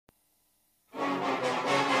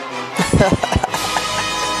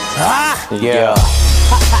Yeah.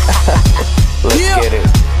 Let's get it.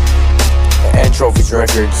 And Trophies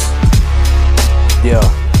Records. Yeah.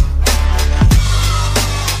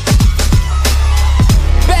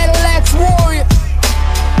 Battle Axe Warrior.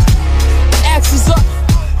 Axe is up.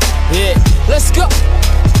 Yeah. Let's go.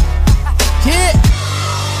 Yeah.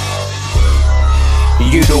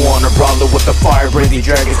 You don't want a problem with the fire-breathing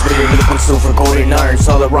dragons, but you're looking silver, gold, and iron,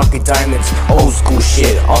 solid rocket diamonds. Old school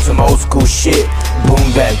shit, on some old school shit.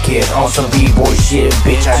 Boom bap kid, on some b-boy shit.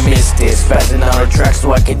 Bitch, I miss this, passing out a track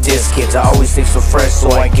so I can diss kids. I always think so fresh,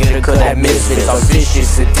 so I get it, cause I miss this. I'm vicious,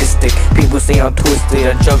 sadistic, people say I'm twisted.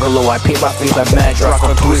 A juggalo, I paint my face like mad drops,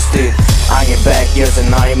 I'm twisted. I am back, yes,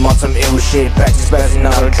 and I am on some ill shit. Back to passing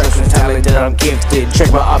out a track so talented, I'm gifted.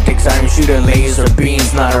 Check my optics, I am shooting laser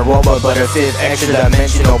beams. Not a robot, but a fifth extra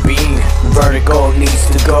dimensional being. Vertical needs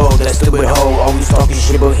to go, that stupid hoe always talking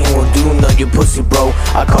shit, but he won't do none, you pussy bro.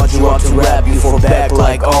 I called you out to rap, you fall back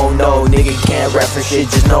like, oh no, nigga can't rap for shit,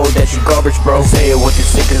 just know that you garbage bro. Say it with your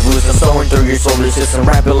sickest wisdom, soaring through your solar system.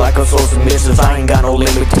 Rap it like a soul submissive, I ain't got no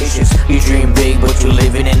limitations. You dream big, but you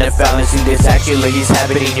living in a fallacy. This actually is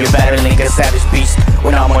happening, you're battling a savage beast.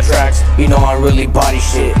 When I'm on tracks, you know I really body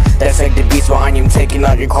shit. That's like the beats behind you, taking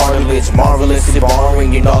out your cartilage. Marvelous is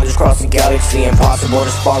borrowing your knowledge across the galaxy. Impossible to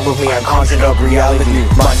spot with me, I conjured up reality.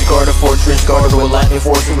 Magic guard a fortress, guarded with lightning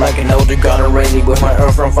forces. Like an elder god already, with my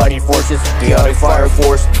earth from fighting forces. Chaotic fire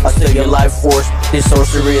force, I still your life force. This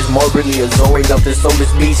sorcery is morbidly absorbing up this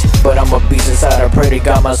soulless beast. But I'm a beast inside, I pray to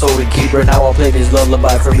God my soul to keep her. Now I'll play this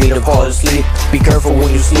lullaby for me to fall asleep. Be careful when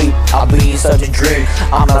you sleep, I'll be in such a dream.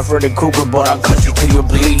 I'm not Freddy Krueger, but I'll cut you till you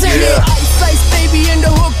bleed, yeah. Ice, baby, and the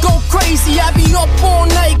hook go crazy. I be up all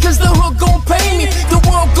night, cause the hook gon' pay me. The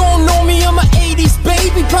world gon' know me, I'm a 80s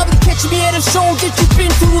baby. Probably catch me at a show that you've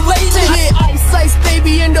been too lazy. Yeah, ice,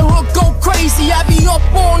 baby, and the hook go crazy. I be up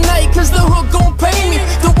all night, cause the hook gon' pay me.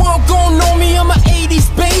 The world gon' know me, I'm a 80s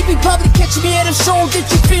baby. Probably catch me at a show that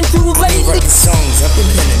you've been too lazy. Writing songs, I've been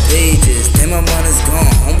penning pages. Then my mind is gone,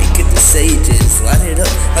 homie, get the sages. Light it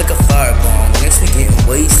up like a firebomb. Next we getting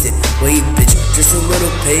wasted. Wait, bitch, just a little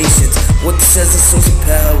patience. What this says is social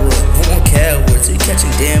power. No more cowards. We catching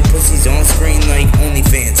damn pussies on screen like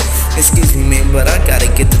OnlyFans. Excuse me, man, but I gotta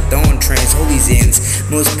get the throwing trans. Hold these ends.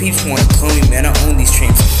 Most peeps wanna clone me, man. I own these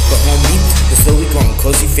trains. But homie, we're slowly growing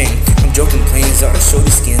closely fame. I'm joking, playing Zara, show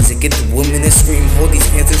these skins. And get the women that scream. Hold these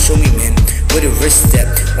pants and show me, man. With a wrist step.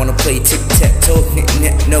 Wanna play tic-tac-toe?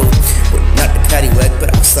 No. Not the patty whack,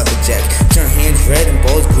 but I'll slap a jack. Turn hands red and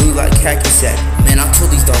balls blue like khaki sack. Man, I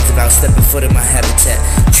told these dogs about stepping foot in my habitat.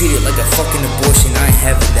 Treat it like a fucking abortion, I ain't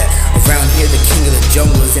having that. Around here, the king of the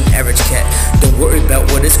jungle is an average cat. Don't worry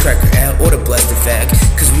about what this cracker at or the blaster fag.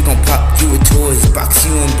 Cause we gon' pop you with toys, box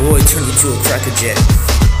you and boy, turn you to a cracker jet.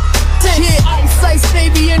 Yeah, ice,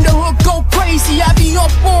 baby, and the hook go crazy. I be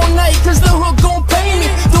up all night, cause the hook gon' pay me.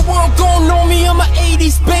 The world gon' know me, I'm a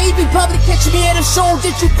 80s baby. Probably catch me at a show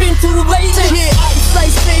that you've been too lazy. Yeah,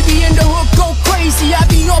 ice, baby, and the hook go crazy. I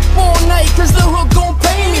be up all night, cause the hook gon'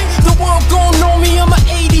 pay me. The world gon' know me, I'm a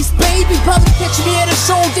 80s baby. Probably catch me at a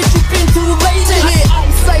show that you've been too lazy. Yeah,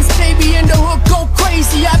 ice, baby, and the hook go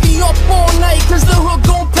crazy. I be up all night, cause the hook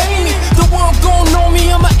gon' pay me. The world gon' know me,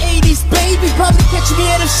 I'm a 80s baby. Probably catch me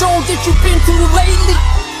at a show that you've been to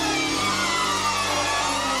lately.